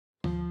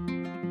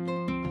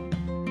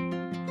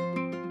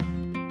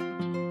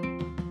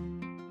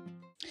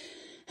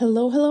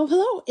Hello, hello,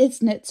 hello.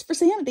 It's Knits for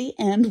Sanity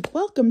and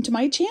welcome to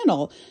my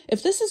channel.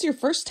 If this is your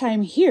first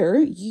time here,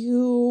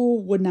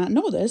 you would not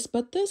know this,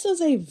 but this is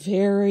a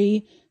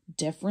very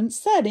different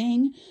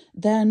setting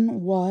than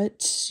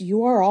what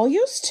you are all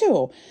used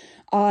to.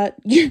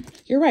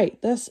 You're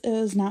right. This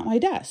is not my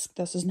desk.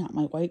 This is not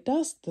my white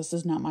desk. This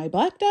is not my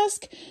black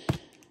desk.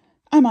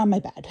 I'm on my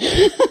bed.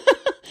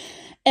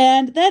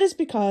 And that is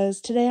because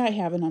today I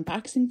have an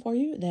unboxing for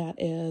you that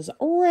is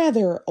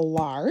rather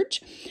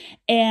large,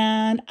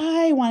 and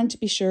I wanted to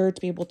be sure to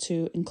be able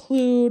to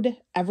include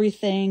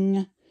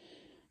everything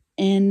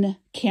in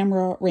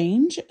camera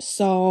range.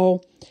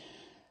 So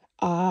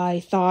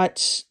I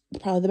thought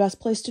probably the best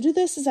place to do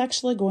this is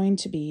actually going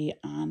to be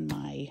on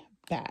my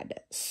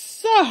bed.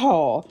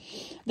 So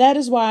that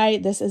is why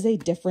this is a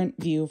different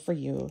view for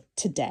you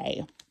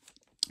today.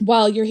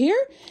 While you're here,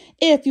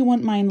 if you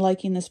wouldn't mind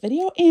liking this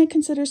video and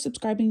consider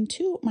subscribing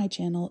to my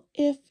channel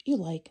if you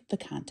like the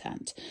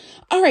content.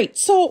 All right,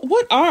 so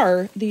what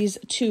are these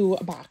two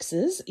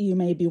boxes, you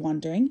may be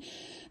wondering?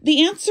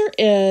 The answer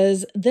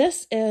is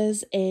this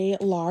is a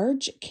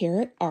large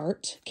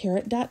carat.art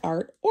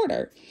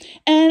order.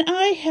 And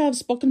I have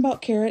spoken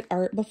about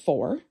carat.art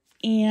before,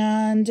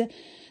 and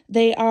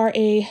they are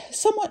a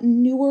somewhat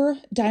newer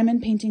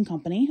diamond painting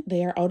company.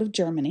 They are out of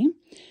Germany.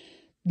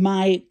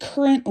 My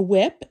current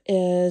whip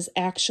is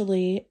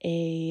actually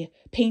a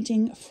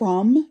painting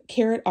from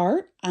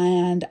carat.art,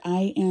 and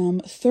I am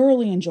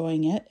thoroughly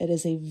enjoying it. It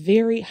is a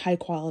very high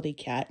quality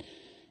kit.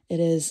 It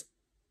is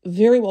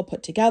very well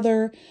put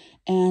together,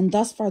 and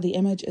thus far the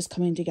image is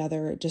coming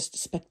together just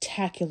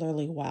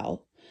spectacularly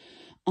well.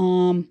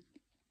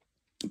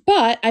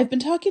 But I've been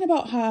talking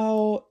about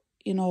how,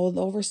 you know,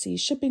 the overseas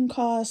shipping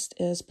cost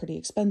is pretty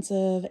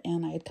expensive,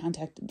 and I had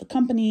contacted the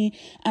company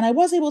and I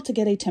was able to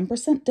get a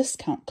 10%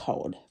 discount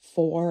code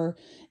for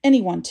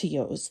anyone to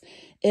use.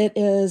 It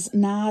is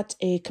not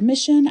a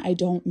commission. I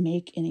don't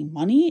make any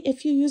money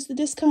if you use the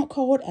discount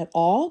code at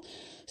all.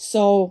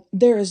 So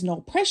there is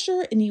no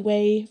pressure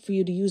anyway for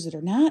you to use it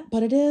or not,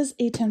 but it is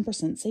a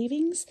 10%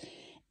 savings.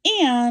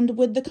 And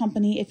with the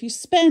company, if you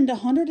spend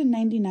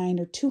 199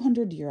 or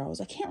 200 euros,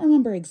 I can't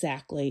remember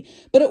exactly,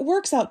 but it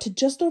works out to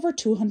just over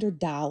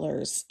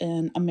 $200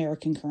 in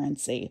American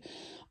currency.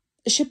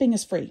 Shipping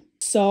is free.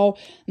 So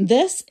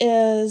this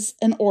is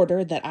an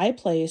order that I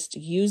placed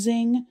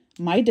using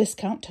my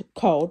discount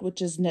code,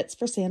 which is Knits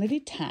for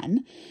Sanity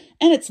 10,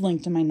 and it's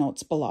linked in my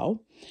notes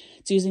below.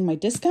 It's using my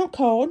discount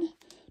code,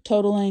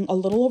 totaling a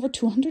little over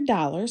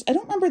 $200. I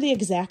don't remember the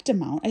exact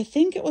amount. I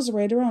think it was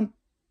right around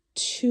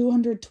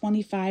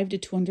 $225 to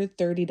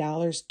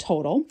 $230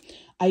 total.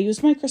 I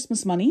used my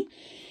Christmas money,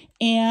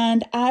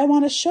 and I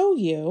want to show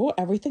you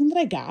everything that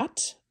I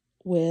got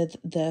with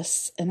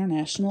this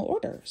international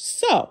order.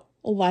 So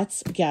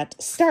let's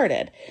get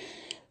started.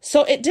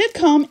 So it did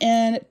come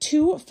in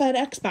 2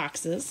 FedEx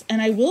boxes,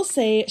 and I will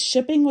say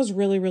shipping was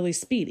really, really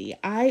speedy.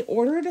 I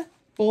ordered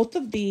both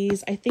of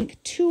these, I think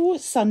 2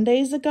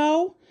 Sundays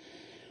ago.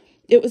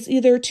 It was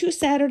either 2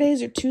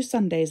 Saturdays or 2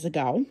 Sundays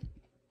ago.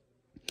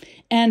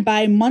 And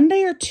by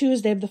Monday or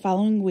Tuesday of the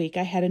following week,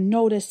 I had a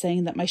notice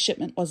saying that my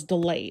shipment was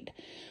delayed,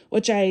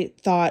 which I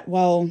thought,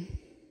 well,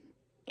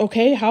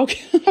 okay, how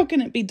can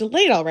it be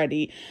delayed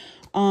already?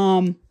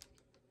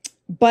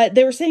 But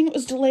they were saying it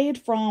was delayed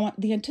from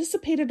the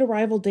anticipated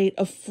arrival date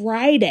of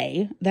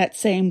Friday that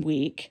same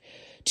week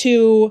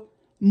to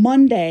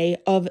Monday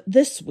of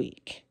this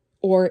week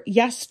or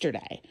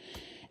yesterday.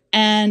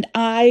 And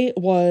I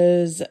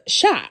was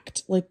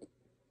shocked, like,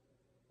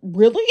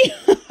 really?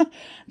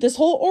 This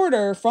whole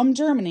order from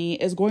Germany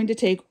is going to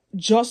take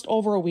just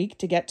over a week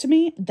to get to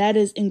me? That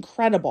is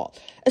incredible,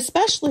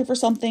 especially for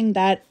something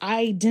that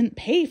I didn't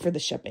pay for the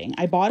shipping.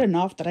 I bought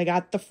enough that I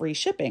got the free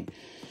shipping.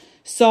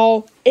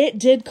 So it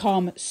did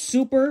come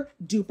super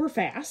duper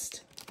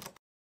fast.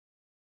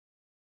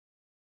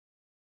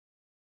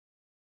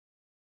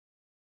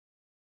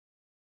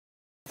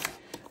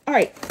 All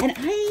right, and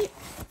I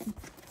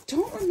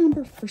don't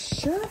remember for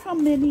sure how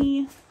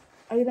many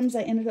items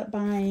I ended up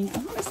buying. I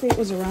want to say it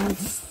was around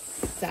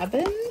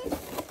 7.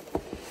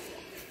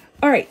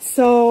 All right,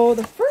 so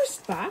the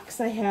first box,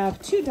 I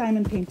have 2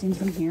 diamond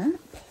paintings in here,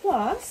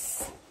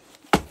 plus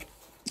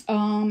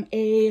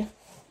a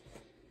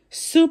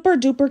super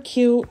duper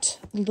cute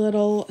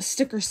little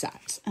sticker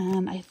set.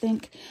 And I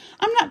think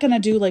I'm not going to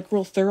do like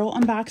real thorough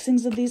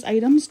unboxings of these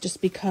items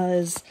just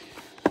because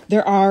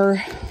there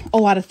are a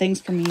lot of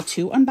things for me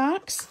to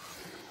unbox.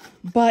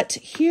 But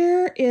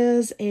here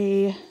is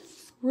a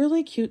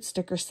really cute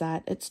sticker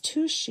set. It's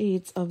 2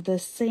 sheets of the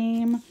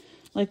same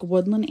like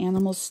woodland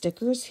animal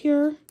stickers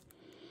here.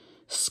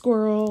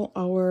 Squirrel,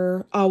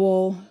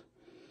 owl,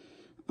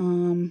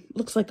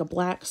 looks like a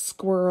black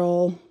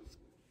squirrel,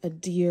 a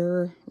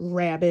deer,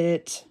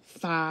 rabbit,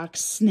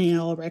 fox,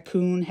 snail,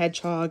 raccoon,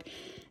 hedgehog,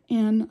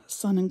 and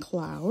sun and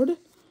cloud.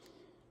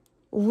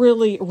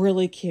 Really,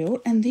 really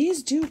cute. And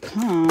these do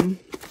come,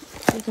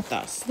 look at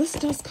this. This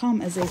does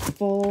come as a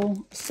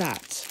full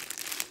set.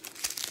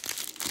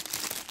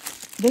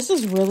 This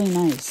is really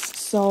nice.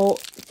 So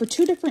for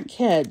 2 different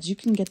kids, you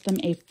can get them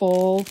a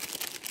full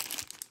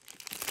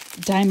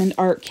diamond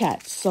art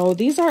kits. So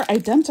these are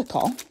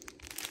identical.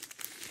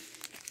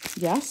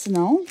 Yes,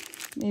 no,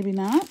 maybe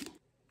not.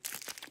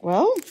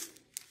 Well,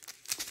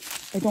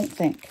 I don't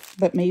think,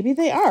 but maybe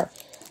they are.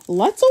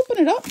 Let's open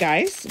it up,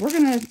 guys. We're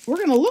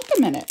gonna look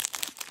a minute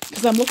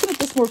because I'm looking at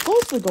this more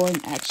closely going,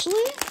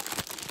 actually,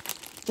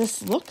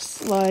 this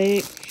looks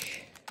like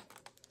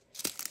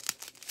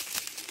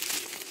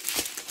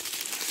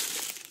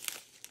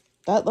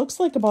that looks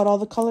like about all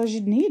the colors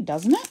you'd need,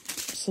 doesn't it?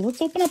 So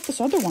let's open up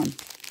this other one.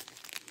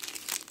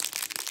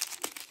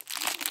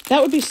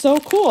 That would be so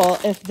cool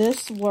if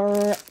this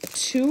were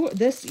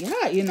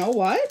yeah, you know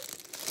what?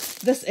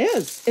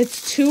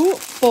 It's 2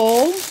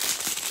 full,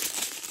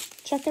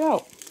 check it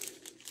out.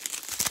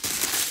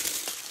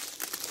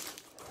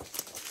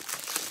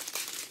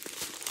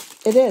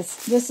 It is.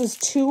 This is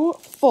 2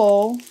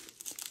 full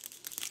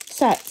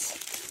sets.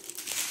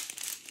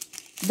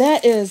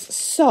 That is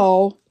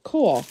so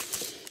cool.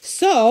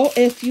 So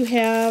if you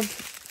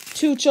have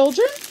 2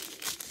 children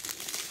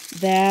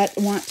that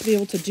want to be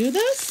able to do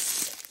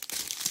this,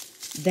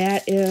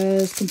 that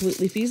is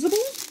completely feasible.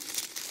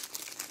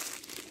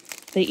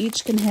 They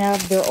each can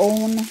have their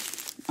own,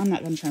 I'm not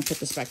going to try and put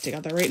this back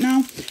together right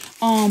now,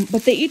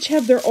 but they each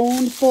have their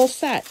own full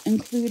set,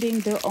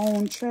 including their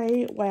own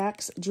tray,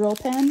 wax, drill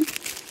pen,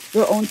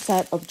 their own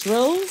set of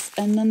drills,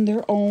 and then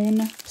their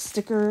own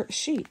sticker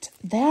sheet.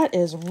 That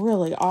is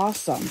really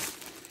awesome.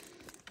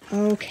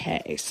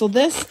 Okay, so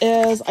this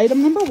is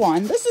item number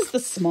 1. This is the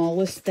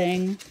smallest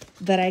thing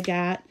that I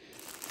got.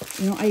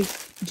 You know, I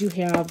do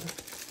have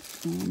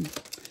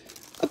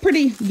a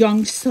pretty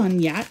young son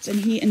yet,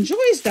 and he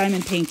enjoys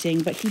diamond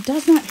painting, but he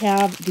does not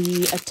have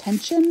the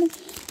attention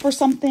for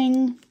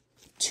something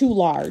too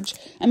large.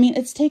 I mean,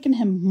 it's taken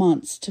him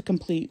months to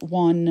complete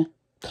 1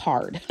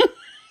 card.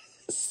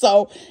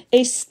 So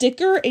a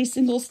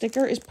single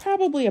sticker is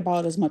probably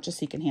about as much as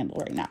he can handle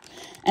right now.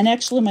 And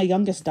actually, my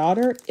youngest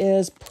daughter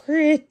is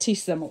pretty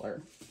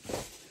similar.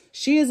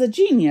 She is a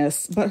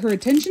genius, but her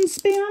attention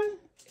span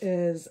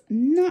is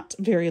not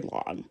very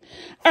long.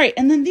 All right,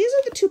 and then these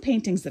are the 2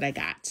 paintings that I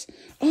got.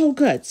 Oh,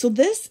 good. So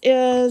this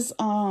is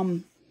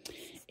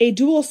a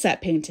dual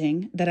set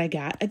painting that I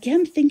got.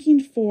 Again, thinking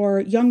for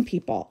young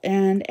people,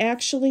 and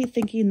actually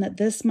thinking that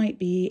this might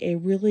be a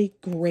really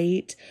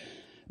great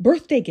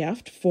birthday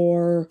gift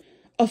for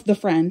the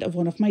friend of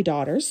one of my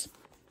daughters.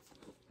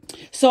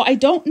 So I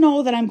don't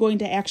know that I'm going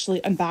to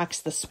actually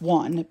unbox this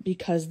one,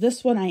 because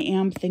this one I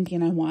am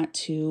thinking I want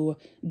to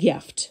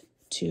gift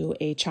to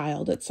a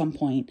child at some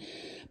point.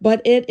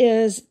 But it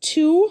is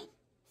 2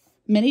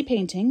 mini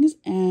paintings,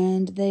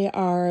 and they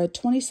are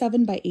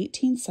 27 by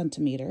 18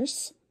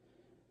 centimeters.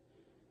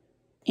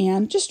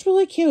 And just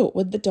really cute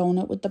with the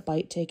donut with the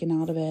bite taken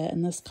out of it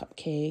and this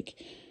cupcake.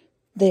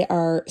 They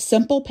are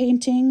simple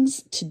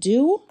paintings to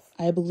do.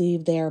 I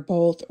believe they are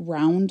both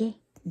round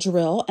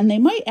drill, and they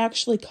might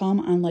actually come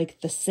on like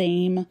the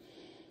same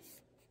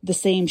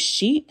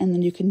sheet, and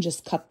then you can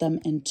just cut them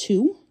in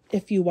 2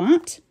 if you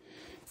want.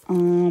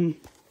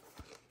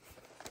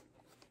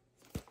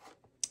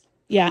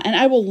 Yeah, and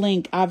I will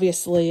link,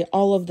 obviously,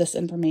 all of this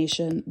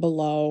information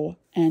below,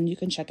 and you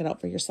can check it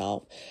out for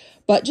yourself.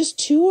 But just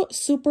 2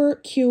 super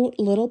cute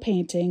little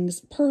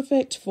paintings,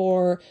 perfect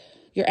for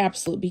your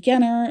absolute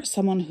beginner,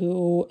 someone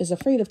who is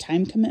afraid of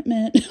time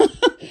commitment,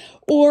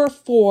 or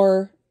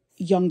for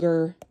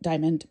younger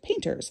diamond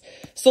painters.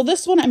 So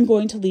this one I'm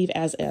going to leave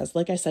as is,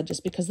 like I said,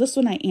 just because this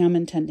one I am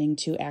intending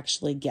to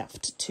actually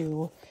gift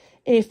to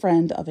a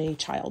friend of a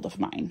child of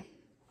mine.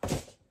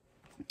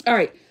 All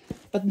right,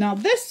 but now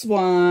this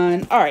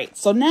one, all right,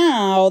 so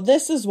now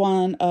this is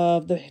one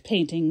of the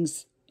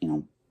paintings, you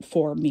know,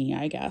 for me,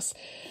 I guess.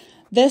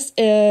 This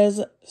is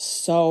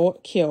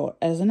so cute,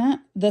 isn't it?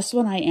 This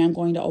one I am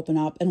going to open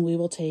up, and we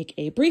will take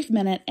a brief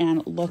minute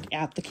and look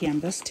at the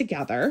canvas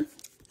together.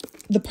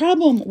 The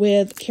problem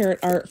with Carat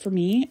Art for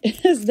me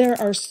is there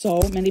are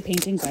so many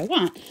paintings I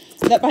want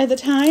that by the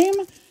time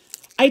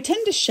I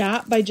tend to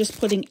shop by just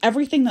putting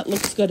everything that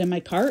looks good in my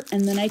cart,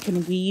 and then I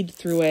can weed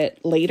through it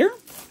later.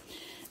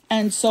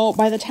 And so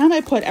by the time I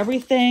put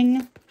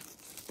everything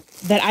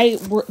that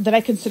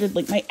I considered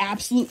like my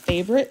absolute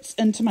favorites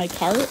into my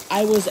cart,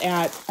 I was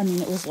at, I mean,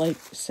 it was like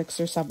 $600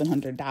 or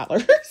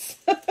 $700.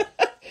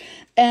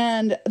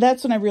 And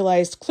that's when I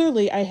realized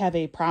clearly I have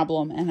a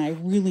problem, and I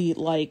really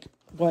like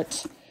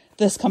what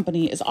this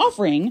company is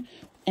offering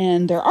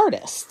and their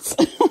artists.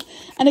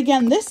 And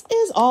again, this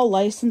is all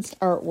licensed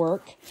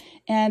artwork,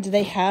 and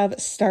they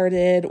have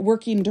started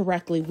working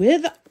directly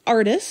with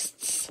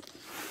artists,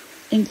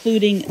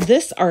 including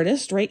this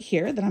artist right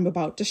here that I'm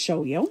about to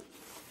show you.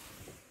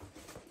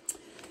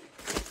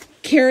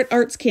 Carat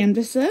Art's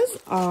canvases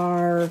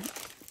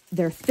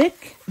they're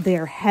thick,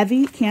 they're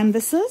heavy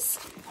canvases.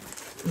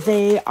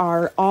 They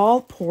are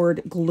all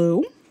poured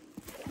glue.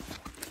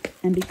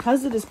 And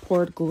because it is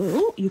poured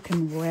glue, you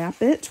can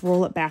wrap it,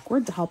 roll it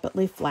backward to help it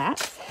lay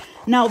flat.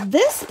 Now,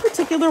 this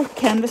particular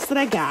canvas that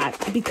I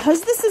got,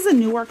 because this is a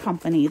newer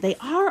company, they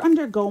are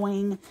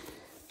undergoing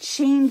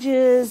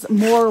changes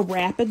more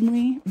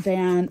rapidly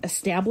than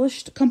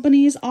established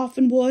companies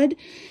often would.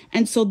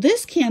 And so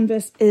this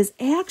canvas is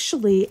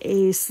actually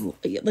a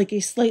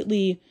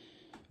slightly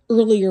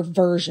earlier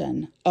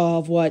version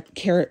of what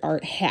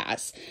carat.art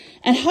has.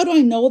 And how do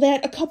I know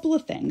that? A couple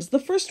of things. The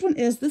first one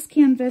is this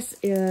canvas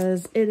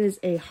is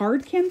a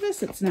hard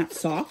canvas. It's not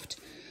soft.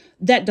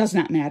 That does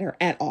not matter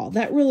at all.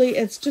 That really,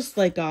 it's just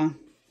like a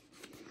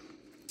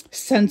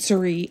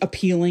sensory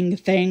appealing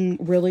thing,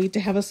 really, to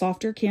have a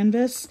softer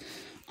canvas,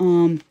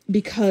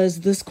 because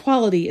this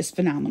quality is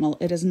phenomenal.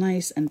 It is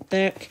nice and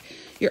thick.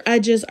 Your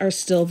edges are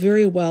still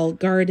very well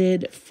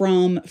guarded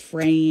from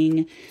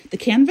fraying. The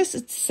canvas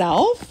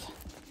itself,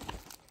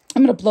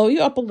 I'm going to blow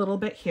you up a little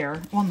bit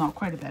here. Well, no,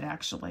 quite a bit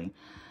actually,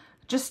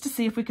 just to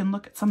see if we can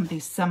look at some of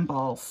these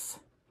symbols.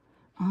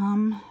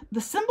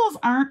 The symbols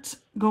aren't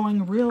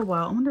going real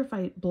well. I wonder if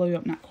I blow you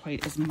up not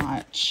quite as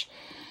much.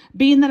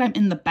 Being that I'm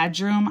in the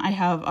bedroom, I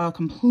have a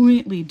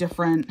completely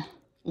different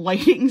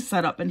lighting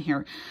set up in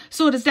here.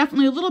 So it is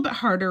definitely a little bit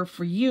harder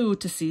for you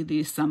to see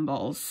these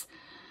symbols,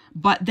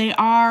 but they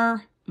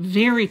are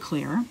very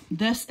clear.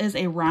 This is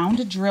a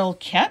round drill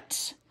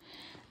kit.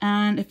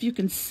 And if you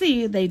can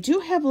see, they do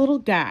have little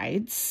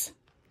guides.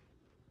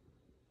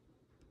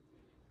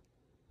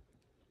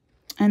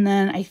 And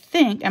then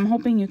I'm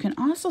hoping you can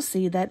also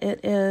see that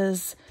it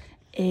is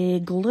a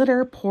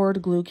glitter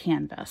poured glue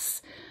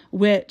canvas,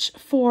 which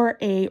for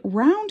a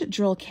round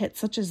drill kit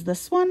such as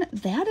this one,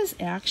 that is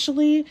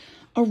actually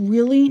a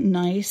really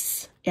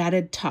nice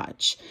added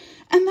touch.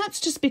 And that's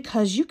just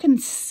because you can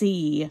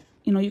see,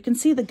 you can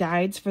see the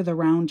guides for the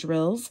round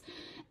drills,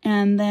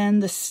 and then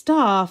the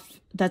stuff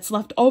that's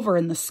left over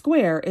in the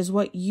square is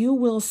what you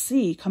will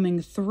see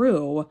coming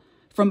through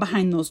from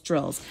behind those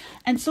drills.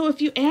 And so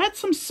if you add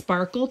some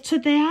sparkle to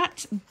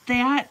that,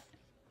 that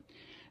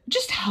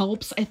just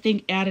helps, I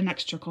think, add an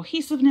extra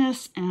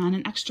cohesiveness and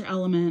an extra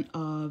element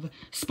of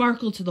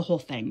sparkle to the whole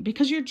thing,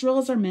 because your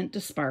drills are meant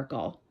to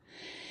sparkle.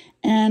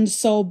 And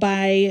so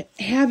by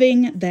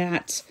having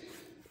that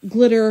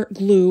glitter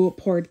glue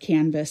poured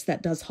canvas,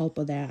 that does help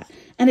with that.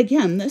 And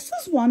again, this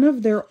is one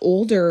of their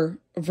older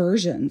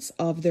versions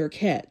of their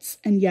kits,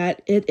 and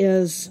yet it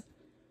is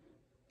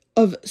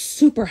of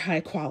super high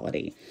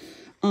quality.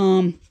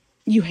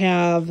 You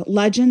have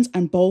legends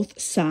on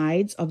both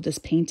sides of this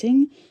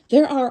painting.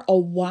 There are a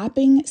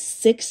whopping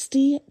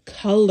 60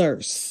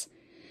 colors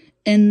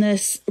in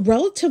this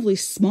relatively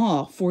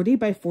small 40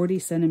 by 40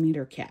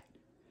 centimeter kit.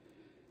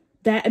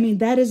 That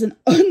is an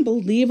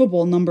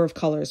unbelievable number of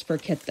colors for a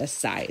kit this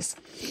size.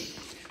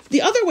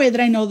 The other way that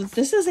I know that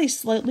this is a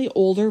slightly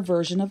older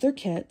version of their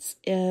kits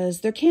is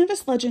their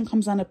canvas legend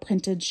comes on a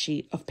printed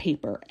sheet of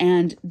paper,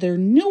 and their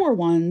newer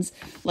ones,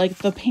 like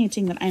the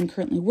painting that I'm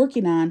currently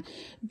working on,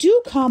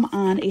 do come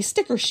on a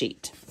sticker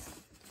sheet.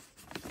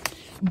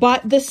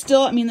 But this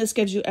still, this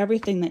gives you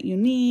everything that you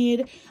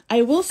need.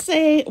 I will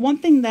say one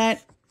thing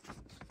that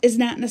is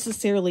not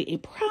necessarily a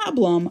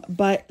problem,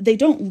 but they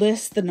don't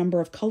list the number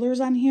of colors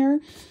on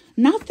here.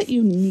 Not that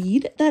you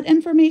need that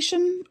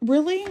information,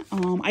 really.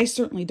 I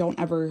certainly don't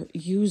ever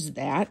use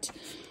that.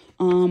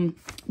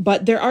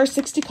 But there are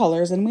 60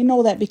 colors, and we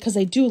know that because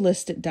I do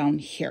list it down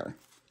here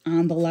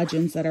on the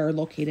legends that are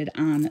located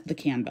on the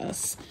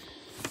canvas.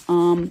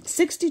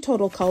 60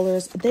 total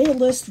colors. They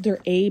list their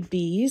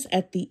ABs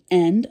at the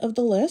end of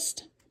the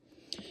list.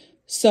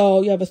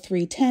 So you have a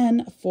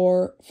 310,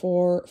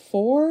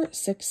 444,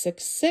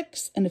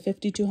 666, and a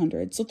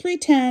 5200. So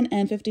 310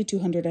 and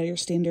 5200 are your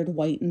standard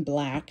white and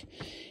black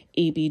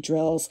AB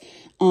drills.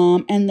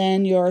 And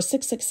then your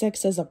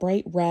 666 is a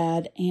bright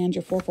red, and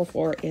your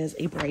 444 is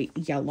a bright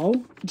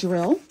yellow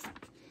drill.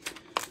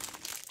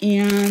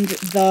 And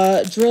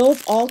the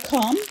drills all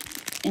come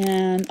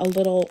in a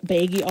little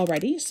baggie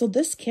already. So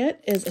this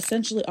kit is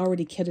essentially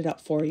already kitted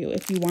up for you.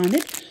 If you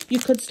wanted, you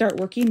could start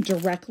working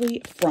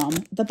directly from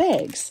the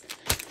bags.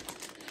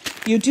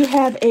 You do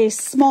have a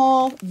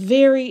small,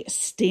 very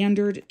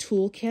standard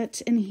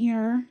toolkit in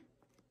here.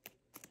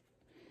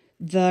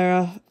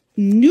 The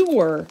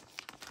newer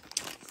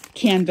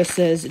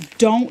canvases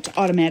don't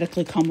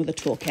automatically come with a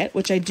toolkit,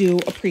 which I do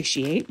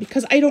appreciate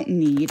because I don't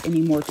need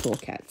any more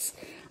toolkits.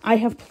 I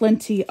have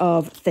plenty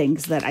of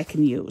things that I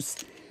can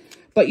use.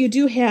 But you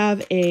do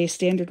have a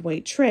standard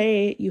white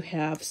tray, you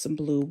have some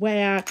blue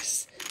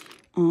wax,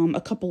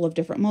 a couple of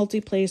different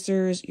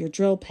multi-placers, your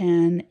drill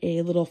pen,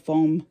 a little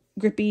foam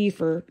grippy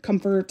for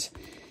comfort,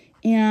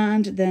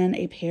 and then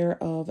a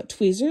pair of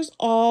tweezers.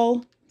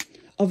 All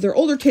of their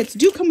older kits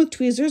do come with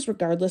tweezers,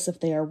 regardless if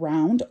they are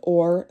round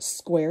or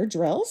square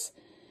drills.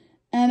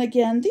 And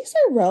again, these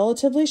are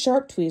relatively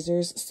sharp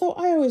tweezers, so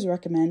I always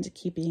recommend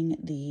keeping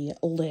the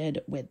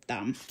lid with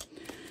them.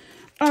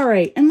 All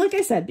right, and like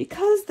I said,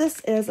 because this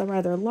is a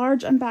rather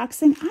large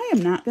unboxing, I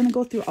am not going to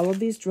go through all of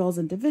these drills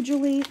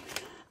individually.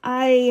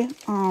 I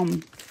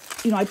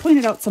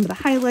pointed out some of the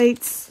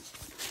highlights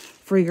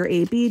for your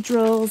AB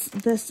drills.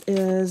 This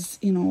is,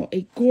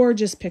 a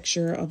gorgeous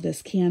picture of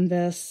this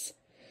canvas.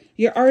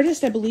 Your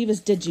artist, I believe, is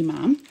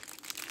Digimom.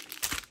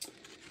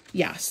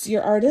 Yes,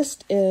 your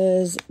artist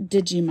is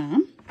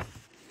Digimom.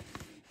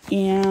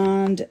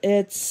 And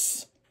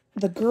it's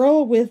The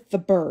Girl with the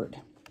Bird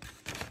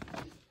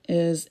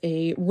is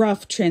a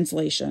rough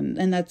translation,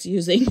 and that's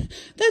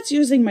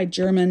using my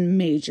German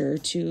major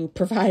to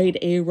provide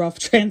a rough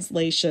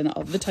translation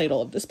of the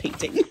title of this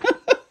painting.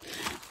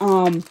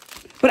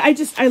 But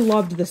I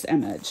loved this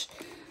image.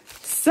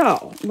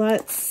 So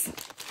let's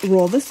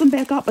roll this one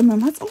back up, and then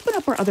let's open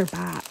up our other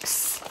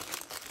box.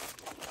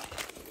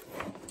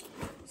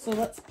 So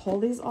let's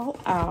pull these all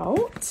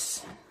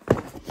out.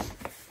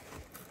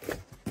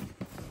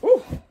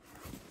 Ooh.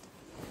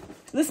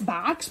 This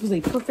box was a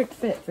perfect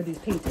fit for these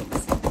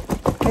paintings.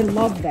 I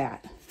love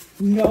that.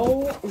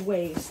 No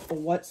waste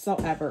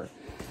whatsoever.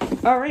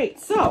 All right,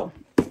 so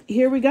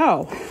here we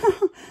go.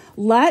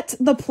 Let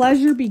the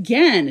pleasure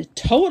begin.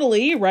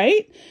 Totally,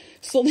 right?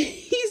 So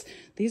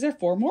these are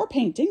 4 more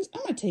paintings.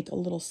 I'm going to take a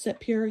little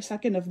sip here, a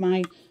second of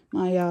my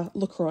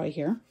LaCroix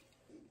here.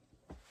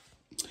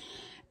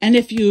 And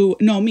if you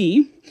know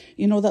me,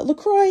 you know that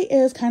LaCroix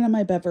is kind of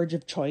my beverage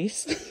of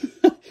choice.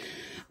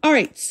 All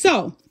right,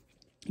 so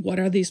what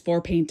are these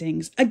 4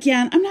 paintings?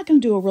 Again, I'm not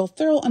going to do a real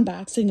thorough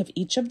unboxing of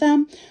each of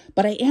them,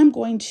 but I am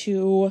going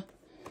to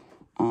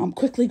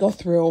quickly go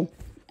through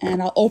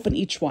and I'll open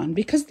each one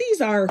because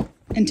these are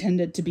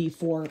intended to be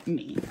for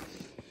me.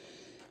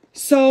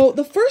 So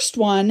the first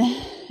one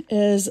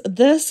is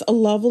this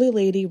lovely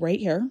lady right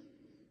here.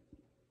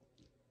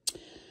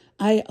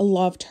 I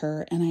loved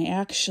her, and I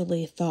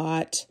actually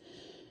thought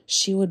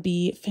she would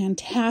be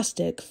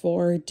fantastic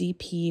for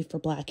DP for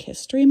Black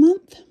History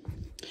Month.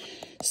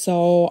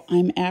 So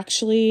I'm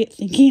actually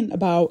thinking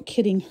about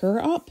kitting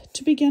her up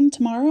to begin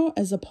tomorrow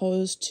as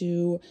opposed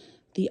to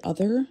the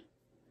other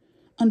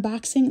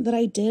unboxing that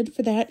I did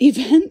for that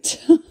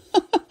event.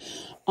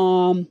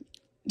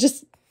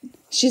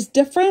 She's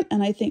different,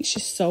 and I think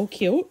she's so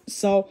cute.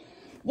 So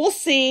we'll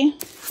see.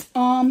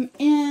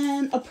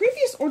 In a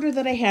previous order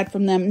that I had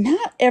from them,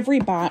 not every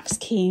box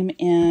came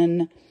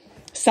in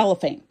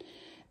cellophane.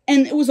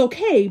 And it was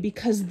okay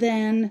because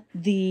then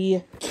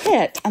the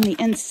kit on the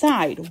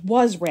inside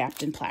was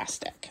wrapped in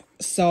plastic.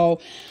 So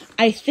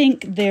I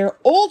think their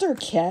older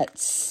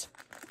kits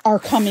are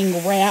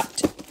coming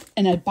wrapped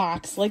in a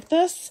box like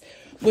this,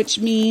 which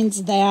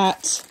means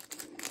that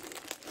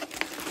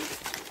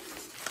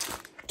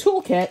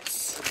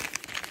toolkits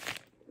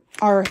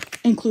are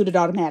included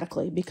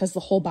automatically because the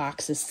whole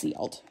box is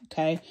sealed,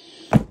 okay?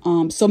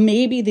 So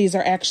maybe these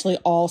are actually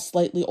all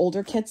slightly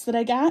older kits that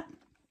I got.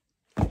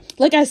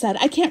 Like I said,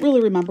 I can't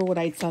really remember what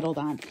I'd settled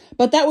on,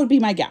 but that would be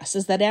my guess,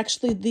 is that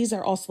actually these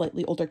are all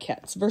slightly older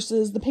kits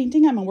versus the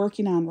painting I'm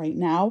working on right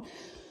now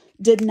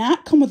did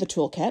not come with a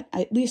toolkit.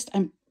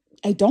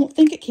 I don't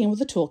think it came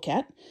with a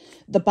toolkit.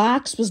 The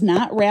box was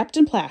not wrapped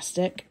in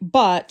plastic,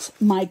 but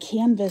my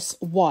canvas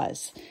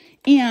was.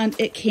 And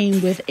it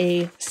came with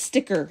a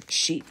sticker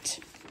sheet.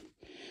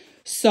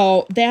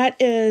 So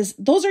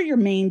those are your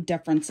main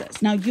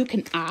differences. Now you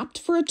can opt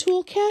for a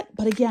toolkit,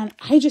 but again,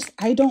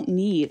 I don't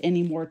need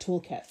any more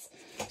toolkits.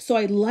 So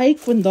I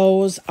like when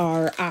those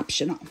are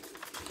optional.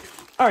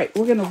 All right,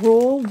 we're gonna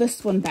roll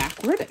this one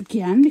backward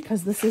again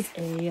because this is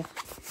a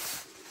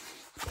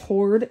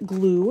poured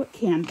glue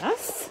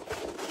canvas.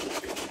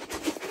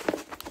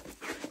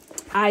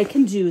 I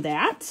can do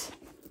that.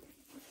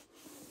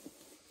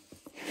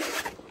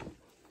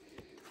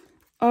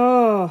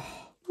 Oh,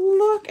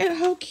 look at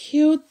how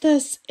cute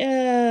this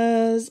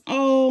is.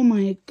 Oh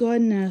my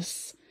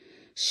goodness.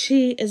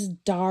 She is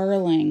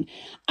darling.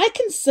 I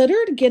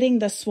considered getting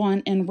this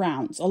one in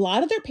rounds. A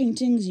lot of their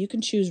paintings, you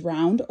can choose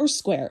round or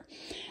square.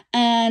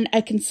 And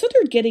I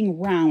considered getting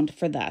round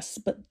for this,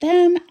 but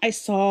then I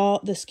saw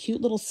this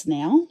cute little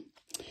snail.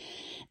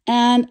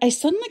 And I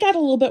suddenly got a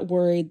little bit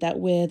worried that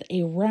with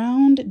a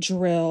round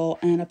drill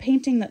and a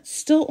painting that's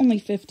still only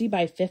 50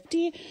 by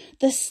 50,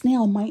 this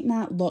snail might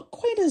not look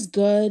quite as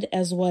good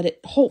as what it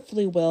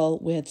hopefully will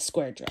with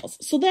square drills.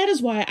 So that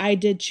is why I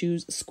did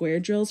choose square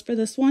drills for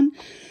this one.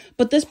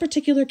 But this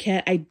particular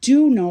kit, I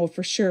do know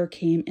for sure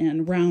came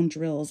in round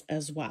drills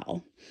as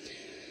well.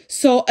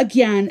 So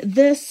again,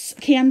 this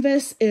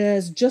canvas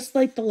is just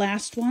like the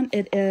last one.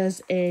 It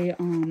is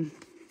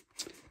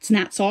it's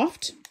not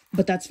soft,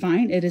 but that's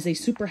fine. It is a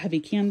super heavy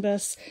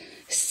canvas.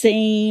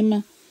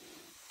 Same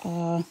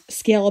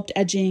scalloped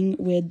edging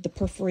with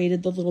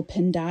the little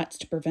pin dots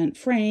to prevent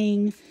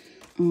fraying.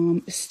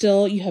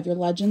 Still, you have your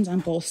legends on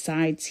both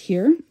sides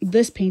here.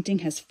 This painting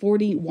has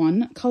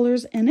 41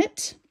 colors in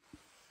it.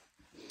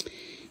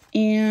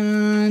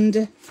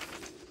 And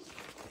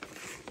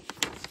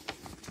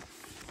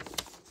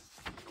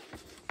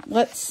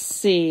let's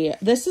see.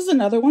 This is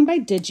another one by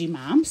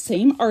Digimom,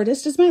 same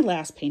artist as my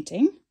last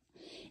painting.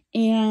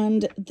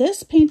 And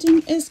this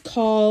painting is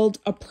called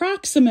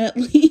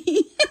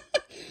approximately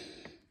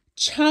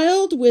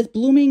Child with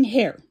Blooming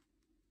Hair.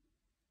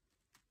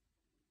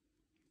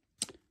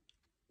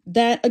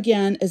 That,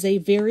 again, is a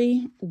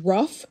very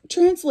rough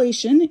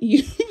translation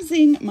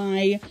using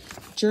my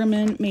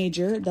German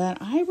major that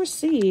I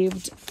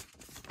received,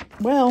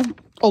 well,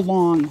 a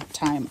long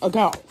time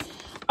ago.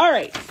 All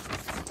right.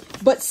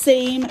 But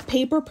same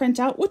paper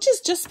printout, which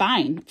is just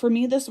fine. For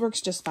me, this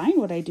works just fine.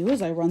 What I do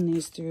is I run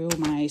these through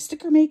my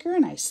sticker maker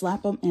and I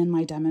slap them in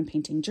my diamond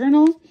painting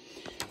journal.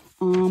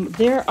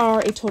 There are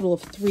a total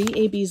of 3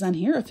 ABs on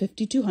here, a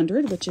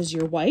 5200, which is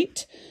your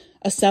white,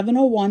 a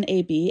 701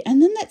 AB,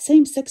 and then that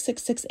same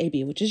 666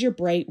 AB, which is your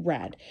bright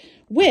red,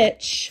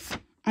 which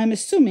I'm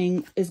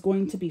assuming is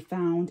going to be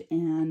found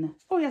in,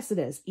 oh yes it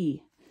is,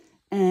 E,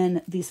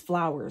 and these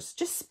flowers,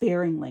 just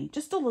sparingly,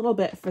 just a little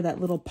bit for that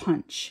little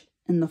punch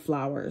in the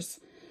flowers.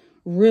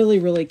 Really,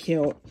 really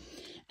cute.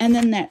 And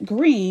then that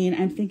green,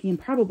 I'm thinking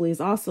probably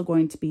is also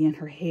going to be in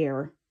her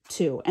hair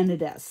too, and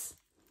it is.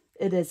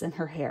 It is in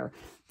her hair.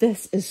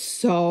 This is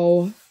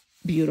so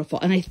beautiful.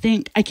 And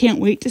I can't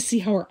wait to see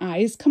how her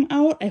eyes come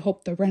out. I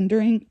hope the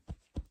rendering,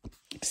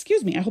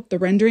 I hope the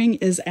rendering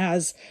is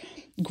as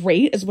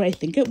great as what I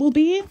think it will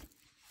be.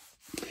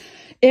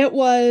 It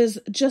was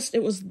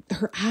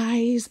her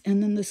eyes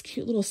and then this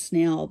cute little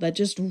snail that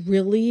just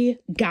really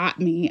got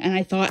me. And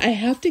I thought, I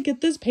have to get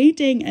this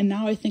painting. And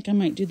now I think I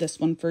might do this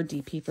one for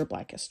DP for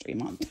Black History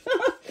Month.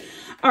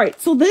 All right,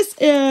 so this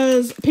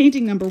is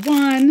painting number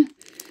 1.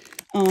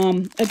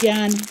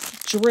 Again,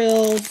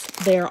 drills,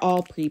 they're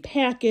all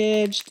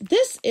pre-packaged.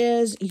 This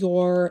is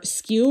your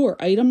SKU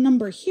or item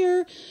number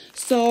here.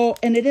 So,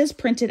 and it is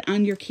printed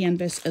on your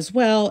canvas as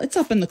well. It's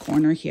up in the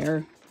corner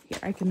here. Here,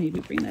 I can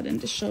maybe bring that in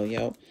to show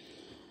you.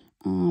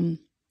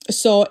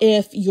 So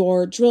if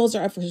your drills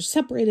are ever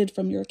separated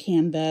from your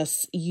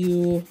canvas,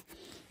 you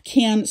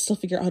can still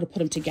figure out how to put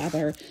them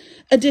together.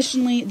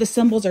 Additionally, the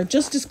symbols are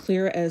just as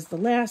clear as the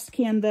last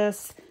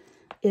canvas.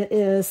 It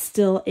is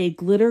still a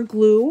glitter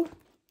glue.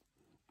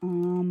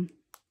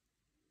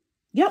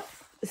 Yep,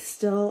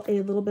 still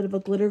a little bit of a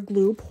glitter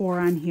glue pour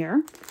on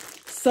here.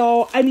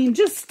 So, I mean,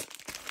 just,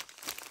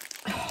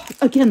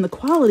 again, the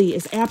quality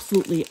is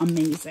absolutely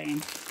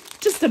amazing.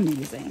 Just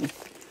amazing.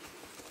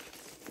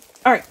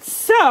 All right,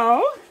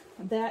 so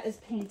that is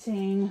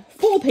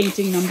full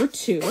painting number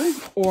 2,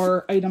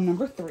 or item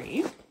number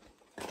 3.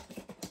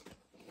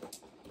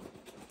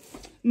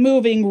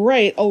 Moving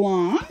right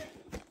along.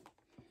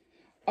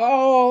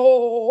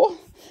 Oh,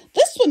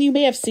 this one you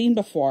may have seen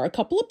before. A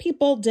couple of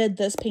people did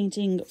this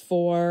painting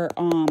for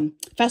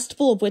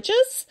Festival of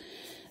Witches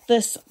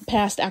this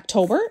past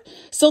October.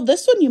 So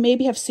this one you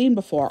maybe have seen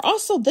before.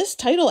 Also, this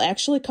title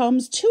actually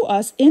comes to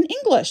us in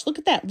English. Look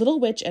at that,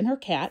 Little Witch and Her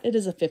Cat. It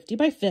is a 50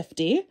 by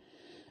 50.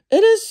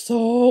 It is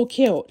so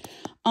cute.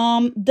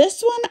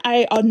 This one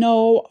I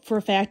know for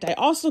a fact I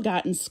also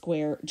got in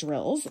square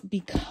drills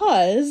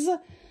because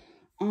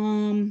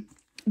the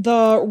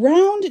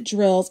round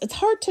drills, it's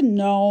hard to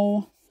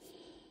know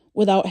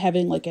without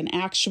having like an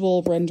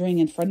actual rendering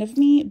in front of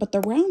me, but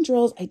the round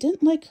drills, I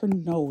didn't like her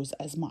nose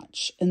as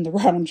much in the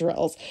round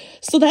drills.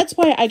 So that's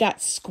why I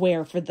got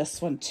square for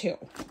this one too.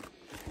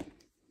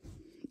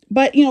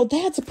 But, you know,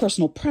 that's a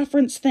personal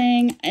preference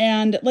thing.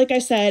 And like I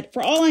said,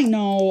 for all I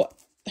know,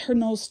 her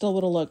nose still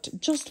would have looked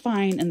just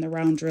fine in the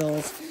round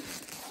drills.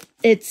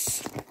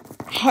 It's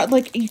hard,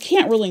 like you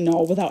can't really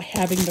know without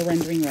having the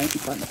rendering right in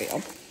front of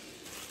you.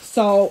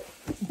 So,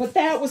 but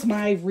that was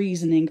my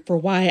reasoning for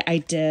why I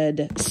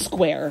did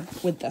square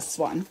with this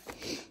one.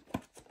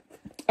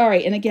 All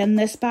right, and again,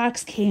 this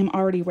box came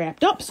already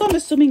wrapped up, so I'm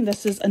assuming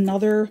this is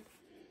another,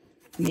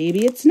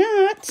 maybe it's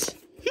not.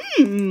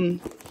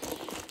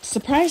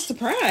 Surprise,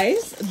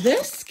 surprise,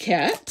 this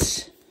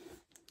kit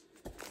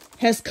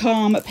has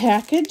come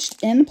packaged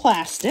in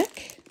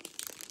plastic.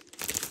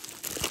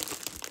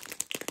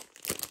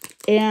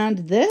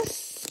 And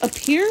this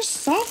appears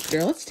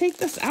softer. Let's take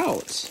this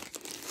out.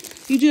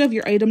 You do have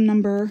your item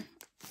number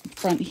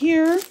front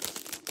here.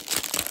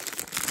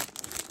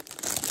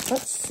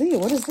 Let's see,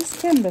 what is this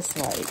canvas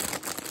like?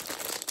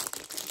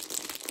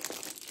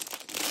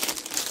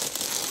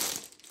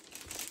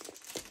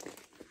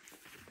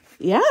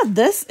 Yeah,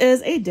 this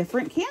is a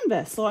different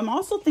canvas. So I'm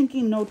also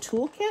thinking no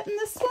toolkit in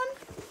this one.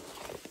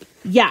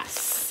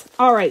 Yes.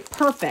 All right,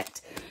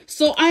 perfect.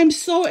 So I'm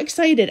so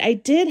excited. I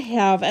did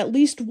have at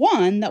least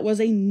one that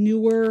was a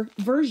newer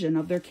version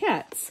of their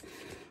kits.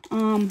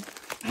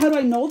 How do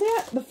I know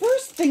that? The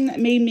first thing that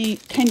made me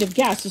kind of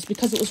guess was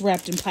because it was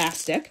wrapped in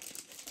plastic.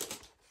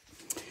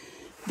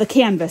 The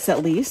canvas,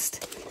 at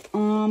least.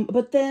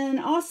 But then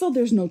also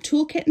there's no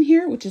toolkit in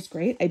here, which is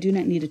great. I do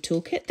not need a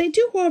toolkit. They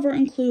do, however,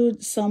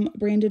 include some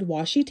branded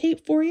washi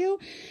tape for you.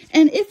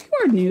 And if you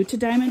are new to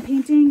diamond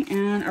painting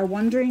and are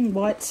wondering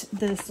what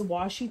this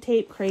washi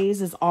tape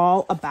craze is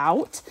all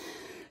about,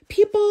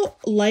 people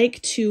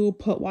like to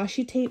put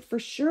washi tape for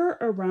sure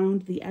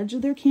around the edge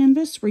of their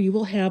canvas where you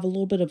will have a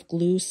little bit of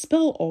glue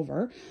spill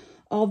over.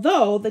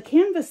 Although the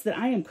canvas that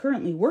I am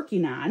currently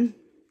working on,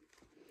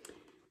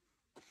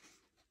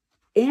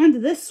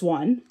 and this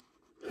one,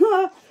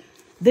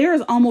 there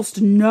is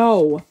almost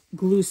no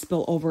glue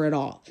spill over at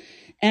all.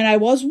 And I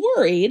was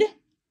worried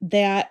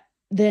that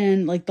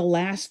then like the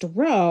last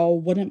row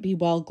wouldn't be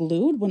well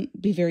glued,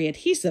 wouldn't be very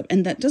adhesive.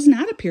 And that does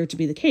not appear to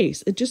be the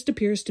case. It just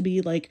appears to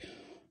be like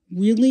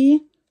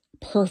really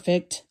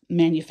perfect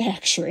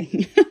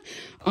manufacturing.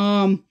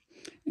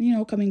 you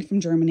know, coming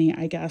from Germany,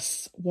 I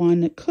guess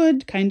one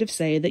could kind of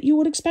say that you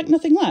would expect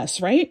nothing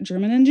less, right?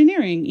 German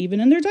engineering, even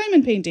in their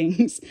diamond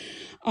paintings.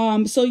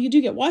 So you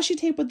do get washi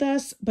tape with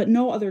this, but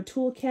no other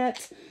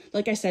toolkit.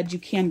 Like I said, you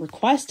can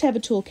request to have a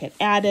toolkit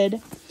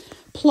added.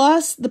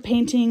 Plus, the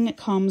painting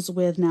comes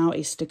with now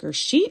a sticker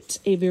sheet,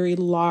 a very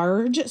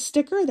large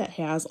sticker that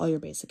has all your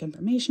basic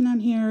information on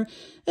here.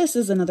 This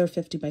is another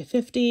 50 by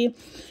 50.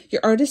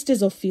 Your artist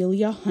is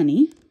Ophelia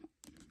Honey.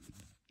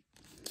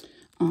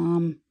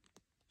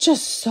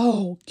 Just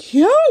so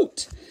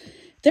cute.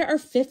 There are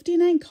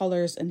 59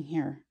 colors in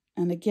here.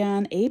 And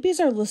again, ABs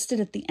are listed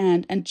at the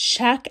end. And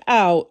check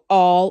out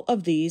all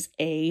of these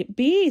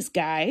ABs,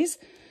 guys.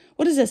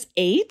 What is this,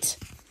 8?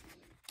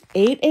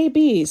 8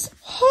 ABs.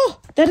 Huh,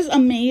 that is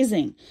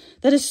amazing.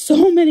 That is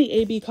so many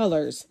AB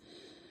colors.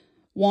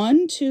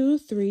 1, 2,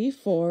 3,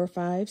 4,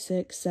 5,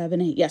 6,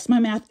 7, 8. Yes, my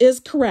math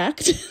is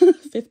correct.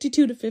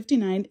 52 to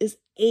 59 is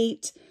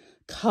 8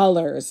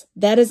 colors.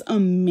 That is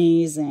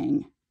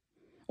amazing.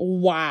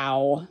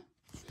 Wow.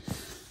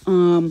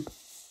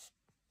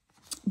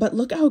 But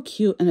look how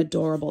cute and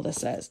adorable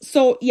this is.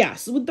 So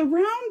yes, with the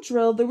round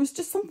drill, there was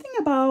just something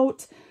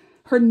about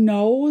her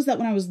nose that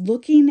when I was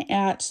looking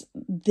at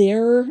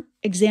their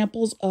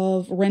examples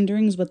of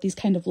renderings, what these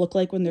kind of look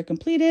like when they're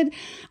completed,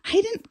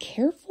 I didn't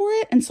care for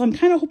it. And so I'm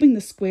kind of hoping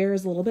the square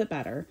is a little bit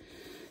better.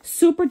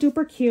 Super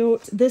duper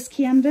cute. This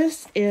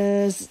canvas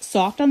is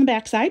soft on the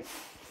backside,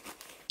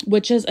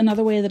 which is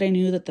another way that I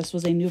knew that this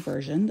was a new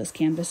version. This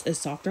canvas is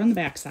softer on the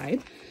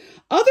backside.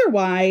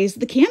 Otherwise,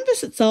 the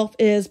canvas itself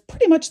is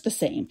pretty much the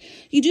same.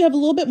 You do have a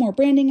little bit more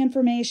branding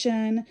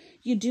information.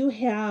 You do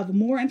have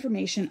more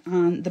information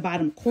on the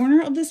bottom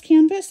corner of this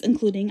canvas,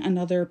 including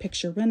another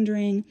picture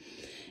rendering.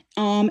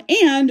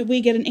 And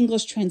we get an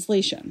English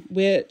translation,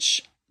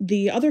 which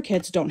the other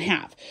kits don't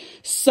have.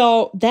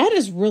 So that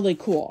is really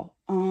cool.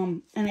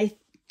 And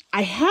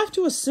I have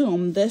to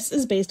assume this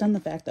is based on the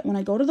fact that when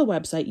I go to the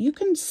website, you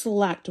can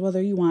select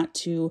whether you want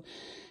to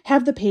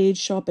have the page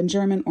show up in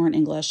German or in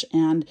English.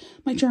 And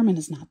my German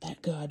is not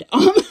that good,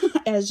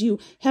 as you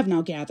have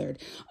now gathered.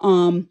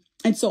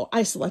 And so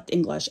I select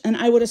English. And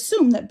I would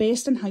assume that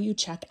based on how you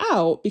check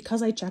out,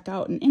 because I check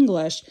out in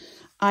English,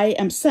 I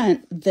am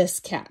sent this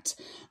kit.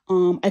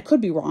 I could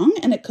be wrong,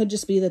 and it could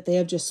just be that they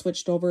have just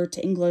switched over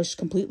to English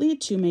completely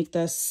to make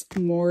this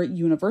more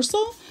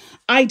universal.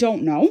 I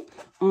don't know.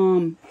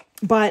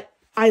 But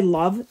I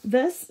love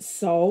this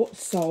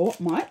so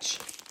much.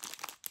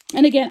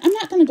 And again, I'm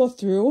not going to go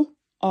through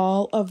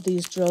all of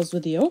these drills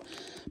with you,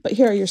 but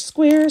here are your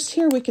squares.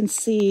 Here we can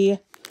see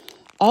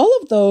all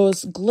of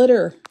those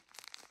glitter,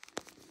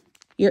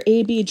 your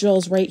AB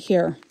drills right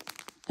here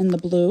in the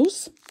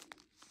blues.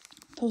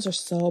 Those are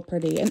so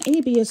pretty. And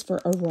AB is for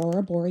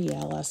Aurora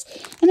Borealis.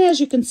 And as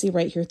you can see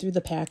right here through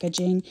the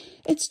packaging,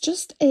 it's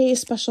just a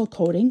special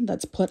coating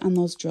that's put on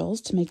those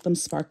drills to make them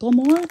sparkle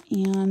more.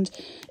 And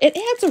it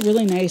adds a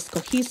really nice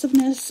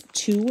cohesiveness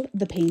to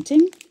the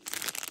painting.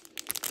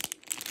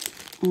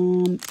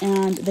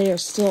 And they are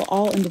still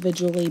all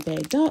individually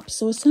bagged up.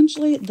 So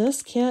essentially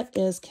this kit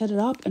is kitted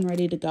up and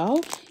ready to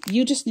go.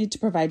 You just need to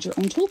provide your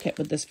own toolkit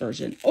with this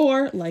version.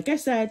 Or like I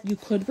said, you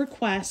could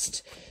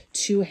request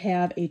to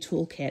have a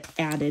toolkit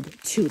added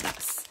to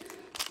this.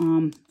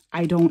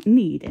 I don't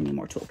need any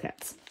more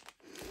toolkits.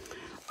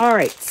 All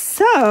right,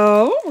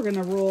 so we're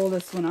gonna roll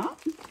this one up.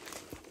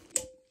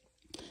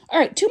 All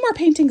right, 2 more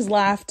paintings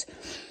left.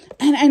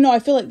 And I know I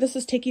feel like this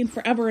is taking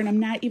forever and I'm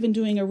not even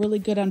doing a really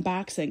good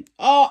unboxing.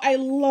 Oh, I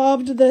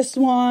loved this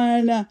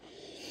one.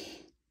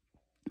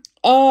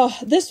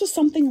 This was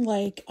something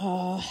like,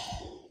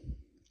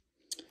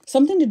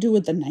 something to do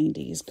with the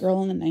 90s,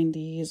 girl in the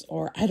 90s,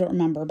 or I don't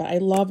remember, but I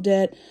loved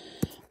it.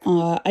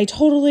 I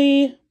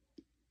totally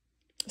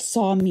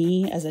saw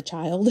me as a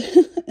child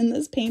in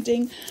this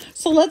painting.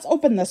 So let's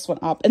open this one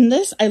up. And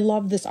this, I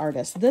love this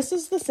artist. This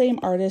is the same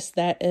artist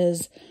that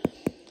is,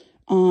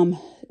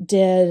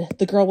 did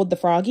The Girl with the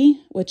Froggy,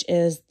 which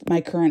is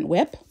my current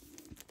whip.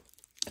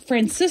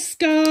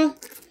 Francisca,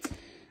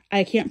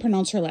 I can't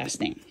pronounce her last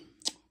name.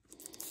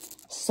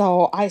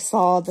 So I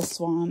saw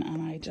this one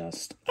and I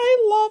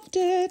loved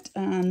it.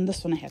 And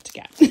this one I had to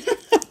get.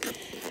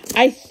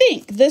 I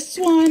think this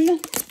one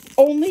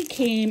only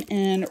came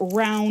in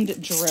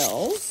round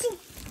drills.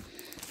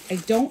 I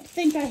don't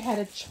think I had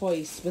a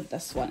choice with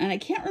this one. And I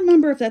can't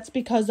remember if that's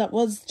because that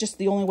was just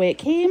the only way it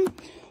came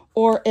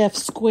or if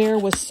square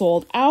was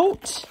sold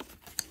out.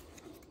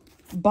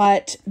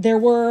 But there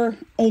were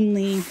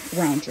only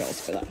round drills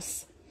for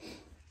this.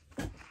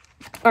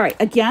 All right,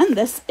 again,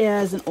 this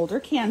is an older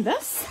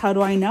canvas. How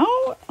do I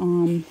know?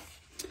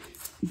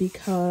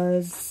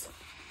 Because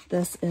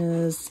this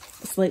is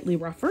slightly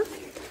rougher.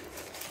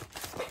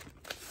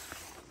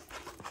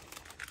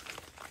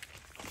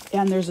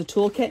 And there's a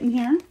toolkit in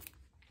here.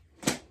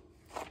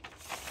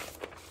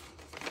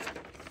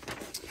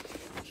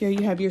 Here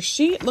you have your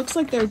sheet. Looks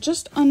like there are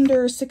just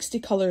under 60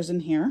 colors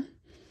in here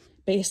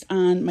based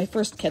on my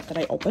first kit that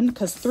I opened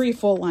because 3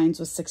 full lines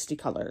was 60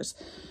 colors.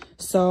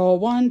 So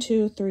 1,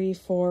 2, 3,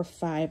 4,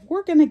 5.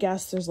 We're going to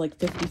guess there's like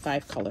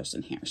 55 colors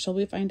in here. Shall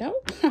we find out?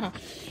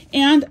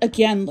 And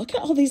again, look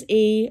at all these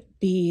A,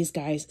 Bs,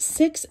 guys.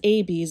 6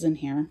 A, Bs in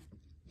here.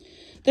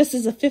 This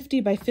is a 50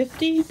 by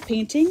 50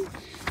 painting.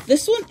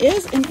 This one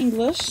is in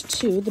English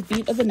too, The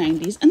Beat of the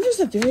 90s. And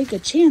there's a very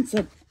good chance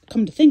that,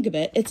 come to think of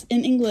it, it's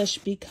in English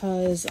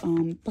because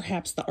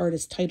perhaps the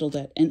artist titled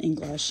it in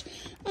English.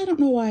 I don't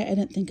know why I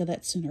didn't think of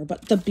that sooner,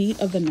 but The Beat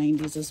of the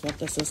 90s is what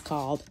this is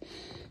called.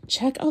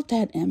 Check out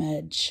that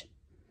image.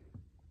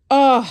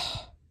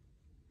 Oh,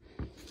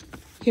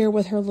 here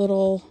with her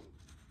little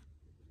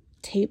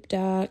tape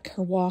deck,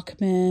 her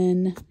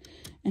Walkman,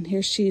 and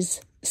here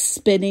she's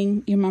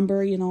spinning. You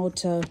remember, you know,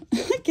 to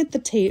get the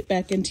tape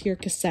back into your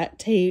cassette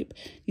tape,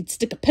 you'd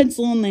stick a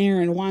pencil in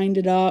there and wind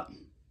it up.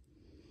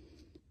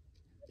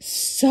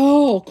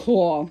 So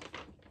cool.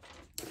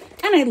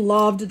 And I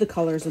loved the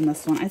colors in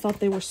this one. I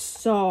thought they were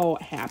so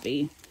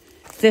happy.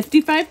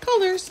 55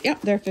 colors.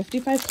 Yep, there are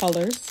 55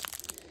 colors.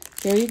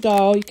 There you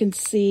go. You can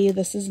see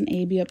this is an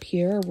AB up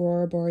here,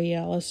 Aurora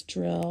Borealis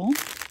drill.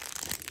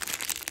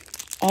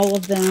 All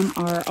of them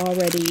are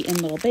already in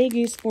little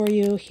baggies for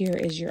you. Here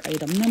is your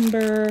item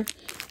number,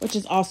 which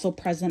is also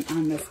present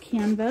on this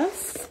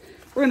canvas.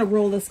 We're going to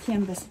roll this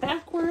canvas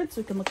backwards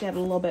so we can look at it a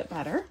little bit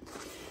better.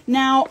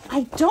 Now,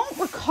 I don't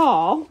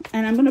recall,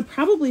 and I'm going to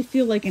probably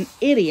feel like an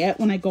idiot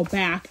when I go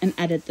back and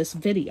edit this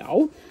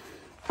video,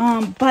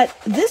 but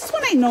this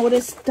one I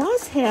noticed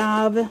does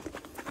have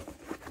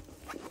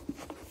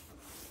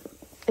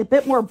a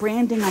bit more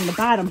branding on the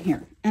bottom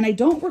here. And I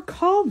don't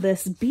recall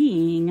this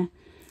being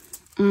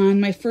on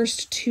my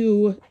first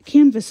 2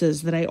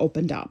 canvases that I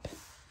opened up.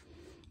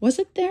 Was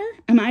it there?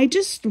 Am I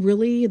just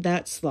really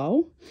that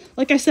slow?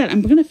 Like I said,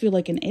 I'm going to feel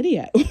like an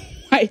idiot,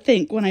 I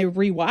think, when I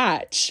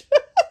rewatch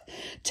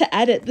to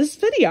edit this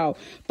video.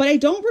 But I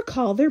don't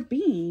recall there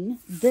being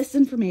this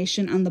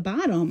information on the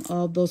bottom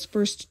of those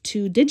first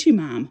 2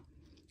 Digimon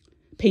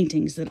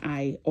paintings that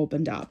I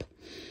opened up.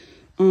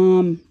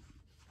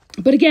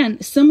 But again,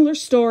 similar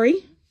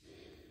story.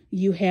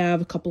 You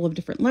have a couple of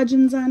different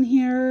legends on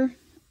here,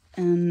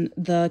 and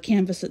the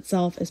canvas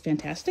itself is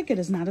fantastic. It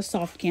is not a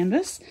soft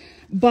canvas,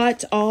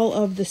 but all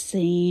of the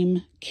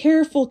same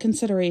careful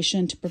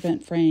consideration to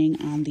prevent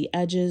fraying on the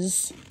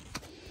edges.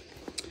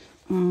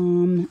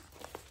 And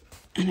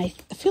I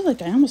feel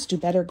like I almost do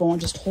better going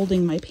just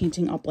holding my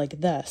painting up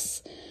like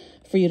this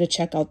for you to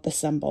check out the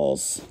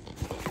symbols.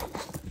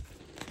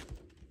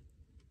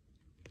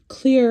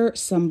 Clear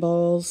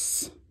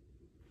symbols.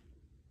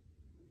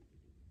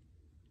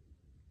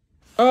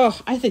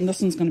 Oh, I think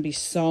this one's going to be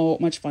so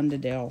much fun to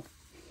do.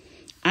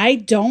 I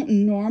don't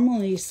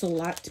normally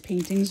select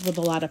paintings with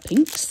a lot of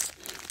pinks.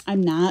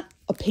 I'm not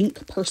a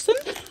pink person.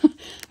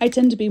 I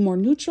tend to be more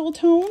neutral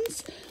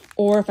tones.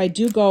 Or if I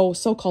do go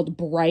so-called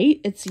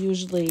bright, it's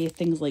usually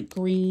things like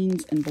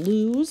greens and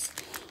blues.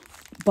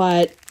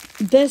 But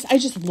this, I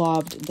just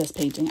loved this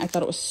painting. I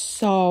thought it was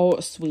so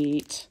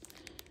sweet.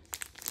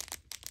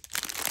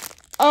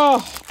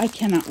 Oh, I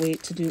can't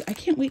wait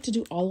to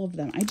do all of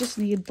them. I just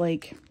need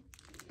like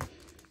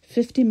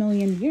 50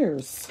 million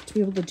years to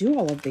be able to do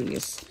all of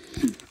these.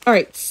 All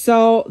right,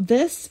 so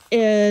this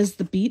is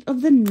The Beat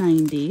of the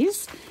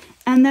 90s.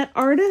 And that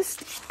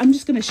artist, I'm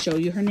just going to show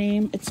you her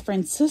name. It's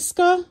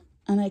Francisca,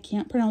 and I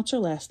can't pronounce her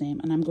last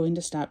name, and I'm going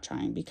to stop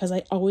trying because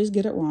I always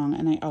get it wrong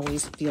and I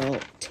always feel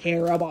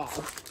terrible.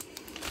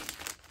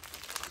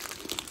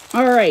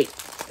 All right,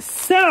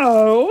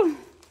 so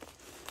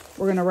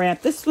we're going to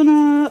wrap this one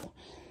up.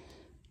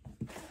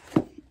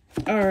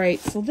 All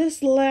right, so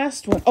this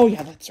last one, oh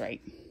yeah, that's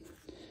right.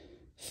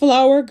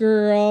 Flower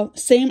Girl,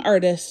 same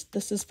artist.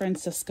 This is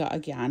Francisca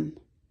again.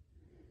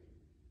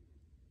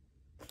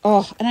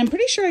 Oh, and I'm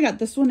pretty sure I got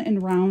this one in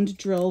round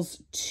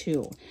drills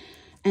too.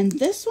 And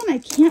this one, I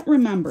can't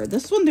remember.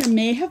 This one, there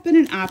may have been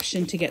an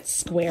option to get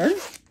square,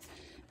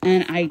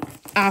 and I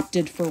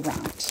opted for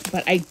round,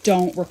 but I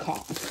don't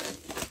recall.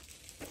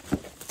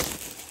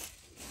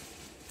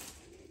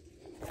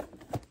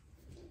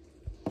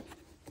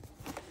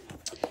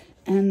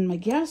 And my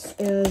guess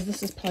is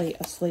this is probably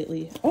a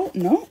slightly, oh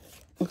no,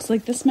 looks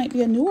like this might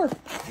be a newer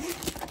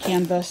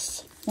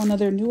canvas, one of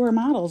their newer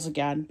models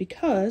again,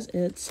 because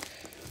it's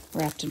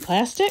wrapped in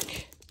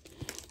plastic.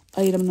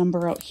 Item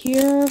number out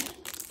here.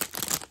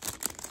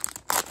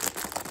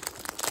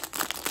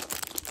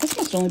 This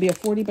must only be a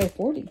 40 by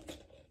 40.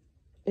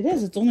 It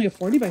is, it's only a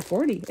 40 by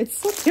 40. It's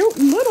so cute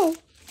and little.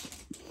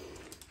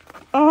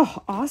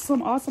 Oh,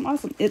 awesome, awesome,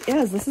 awesome. It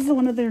is, this is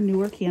one of their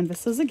newer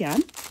canvases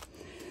again.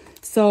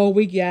 So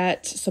we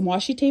get some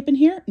washi tape in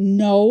here.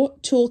 No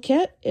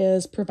toolkit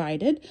is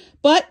provided,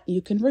 but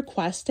you can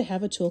request to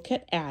have a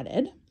toolkit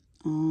added.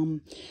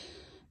 And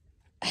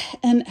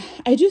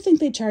I do think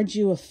they charge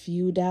you a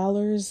few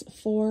dollars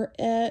for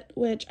it,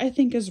 which I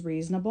think is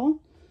reasonable.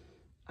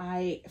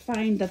 I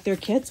find that their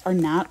kits are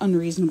not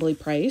unreasonably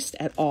priced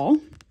at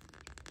all.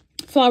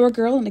 Flower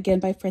Girl, and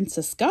again by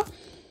Francisca.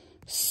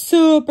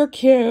 Super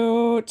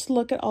cute.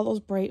 Look at all those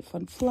bright,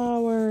 fun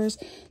flowers.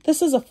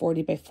 This is a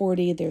 40 by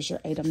 40. There's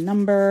your item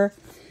number.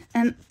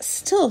 And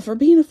still, for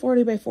being a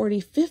 40 by 40,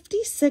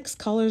 56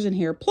 colors in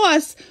here.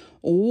 Plus,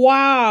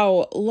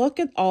 wow, look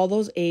at all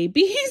those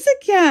ABs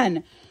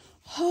again.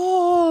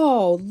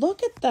 Oh,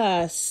 look at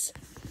this.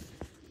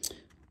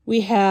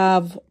 We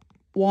have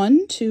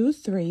 1, 2,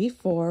 3,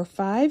 4,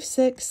 5,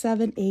 6,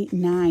 7, 8,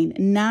 9.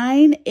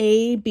 9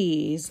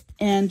 ABs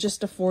in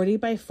just a 40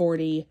 by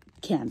 40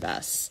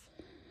 canvas.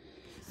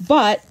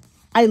 But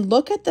I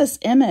look at this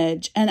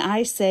image and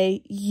I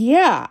say,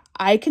 yeah,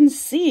 I can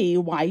see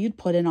why you'd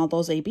put in all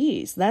those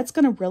ABs. That's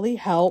going to really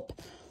help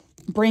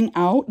bring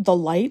out the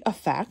light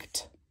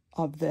effect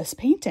of this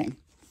painting.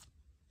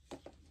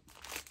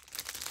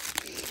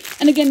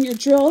 And again, your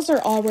drills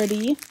are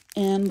already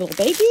in little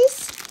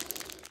baggies.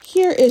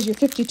 Here is your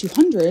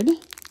 5200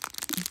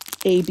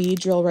 AB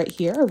drill right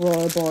here,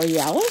 Aurora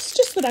Borealis,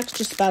 just with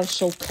extra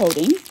special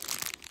coating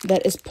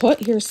that is put.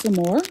 Here's some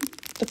more,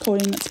 the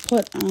coating that's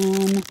put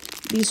on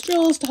these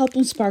drills to help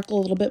them sparkle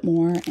a little bit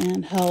more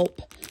and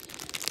help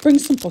bring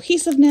some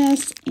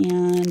cohesiveness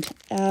and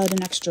add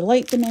an extra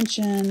light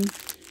dimension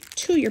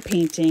to your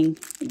painting.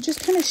 It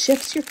just kind of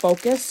shifts your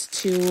focus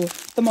to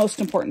the most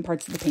important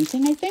parts of the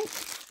painting, I think.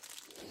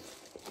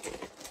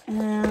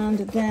 And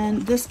then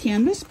this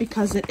canvas,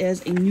 because it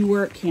is a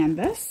newer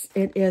canvas,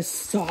 it is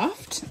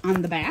soft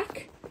on the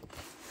back.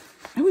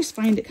 I always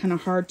find it kind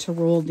of hard to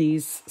roll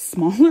these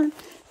smaller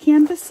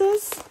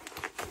canvases.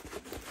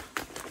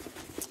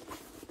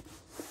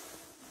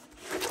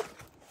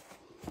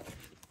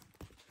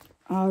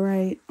 All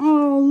right.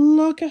 Oh,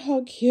 look at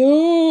how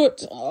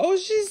cute. Oh,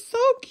 she's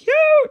so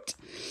cute.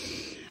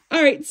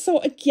 All right. So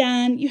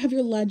again, you have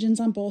your legends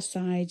on both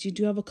sides. You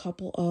do have a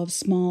couple of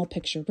small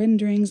picture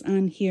renderings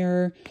on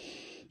here.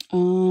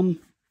 I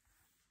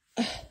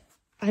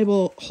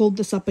will hold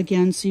this up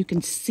again so you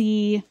can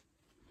see.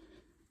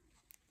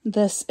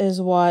 This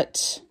is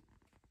what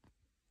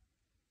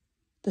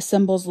the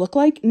symbols look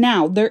like.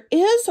 Now, there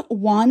is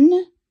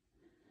one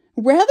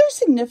rather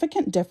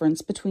significant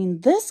difference between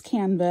this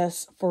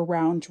canvas for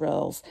round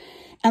drills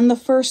and the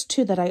first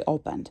two that I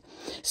opened.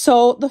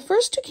 So the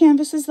first two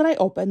canvases that I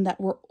opened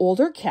that were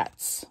older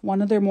kits,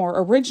 one of their more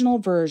original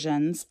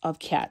versions of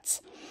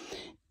kits,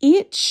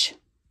 each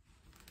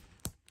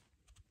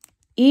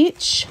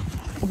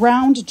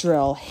round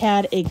drill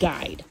had a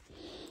guide.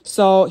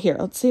 So here,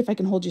 let's see if I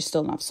can hold you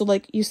still enough. So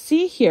like you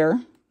see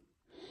here,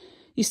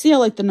 you see how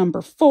like the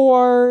number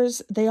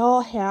 4s, they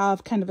all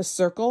have kind of a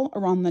circle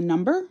around the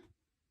number.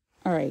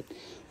 All right,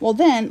 well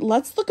then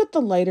let's look at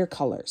the lighter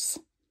colors,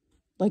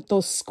 like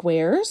those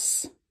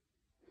squares.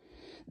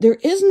 There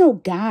is no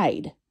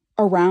guide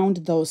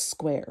around those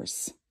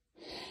squares.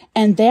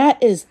 And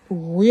that is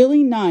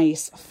really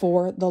nice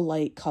for the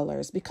light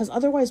colors, because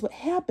otherwise what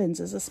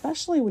happens is,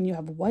 especially when you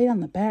have white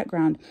on the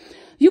background,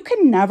 you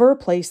can never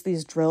place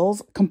these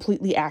drills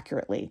completely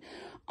accurately.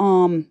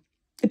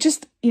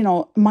 Just, you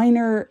know,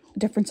 minor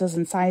differences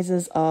in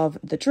sizes of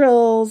the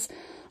drills,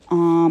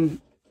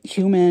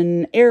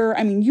 human error.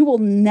 I mean, you will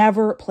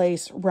never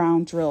place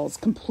round drills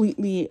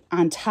completely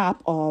on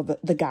top of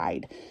the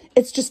guide.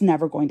 It's just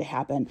never going to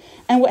happen.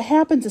 And what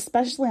happens,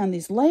 especially on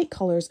these light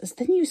colors, is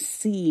then you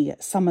see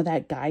some of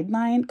that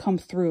guideline come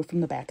through from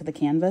the back of the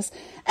canvas.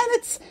 And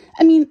it's,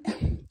 I mean,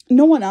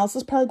 no one else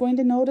is probably going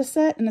to notice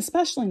it, and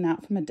especially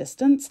not from a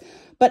distance.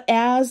 But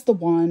as the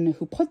one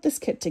who put this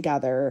kit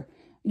together,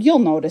 you'll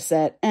notice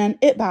it, and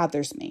it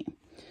bothers me.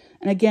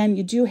 And again,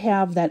 you do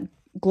have that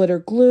glitter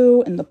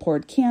glue in the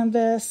poured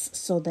canvas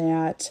so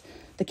that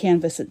the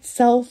canvas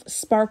itself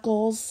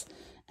sparkles.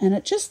 And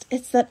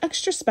it's that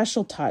extra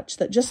special touch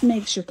that just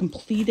makes your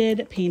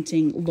completed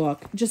painting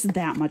look just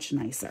that much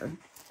nicer.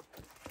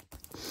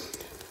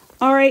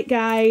 All right,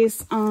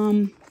 guys.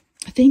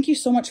 Thank you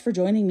so much for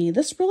joining me.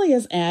 This really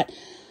is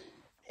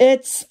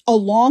it's a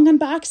long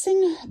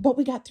unboxing, but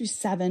we got through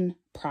 7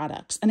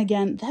 products. And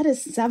again, that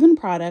is 7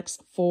 products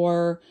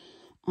for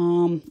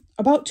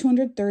about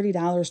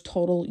 $230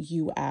 total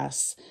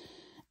US.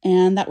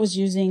 And that was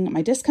using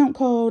my discount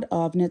code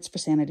of Knits for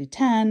Sanity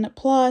 10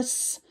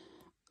 plus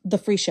the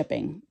free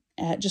shipping.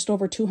 At just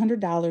over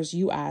 $200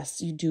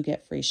 US, you do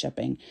get free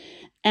shipping.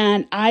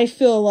 And I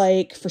feel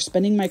like for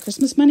spending my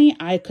Christmas money,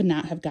 I could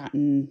not have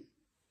gotten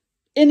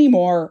any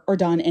more or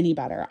done any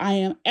better. I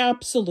am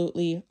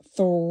absolutely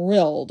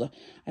thrilled.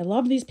 I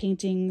love these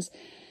paintings.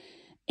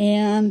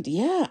 And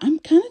yeah, I'm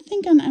kind of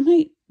thinking I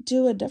might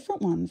do a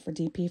different one for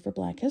DP for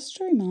Black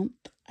History Month.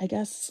 I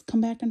guess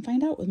come back and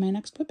find out with my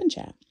next Whip and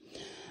Chat.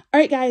 All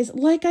right, guys,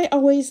 like I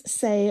always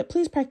say,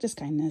 please practice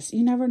kindness.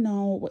 You never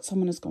know what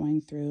someone is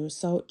going through.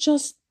 So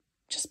just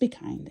be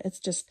kind. It's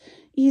just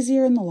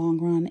easier in the long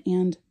run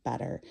and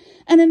better.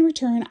 And in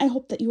return, I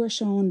hope that you are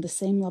shown the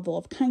same level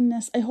of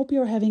kindness. I hope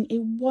you are having a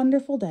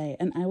wonderful day,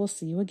 and I will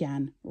see you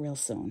again real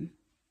soon.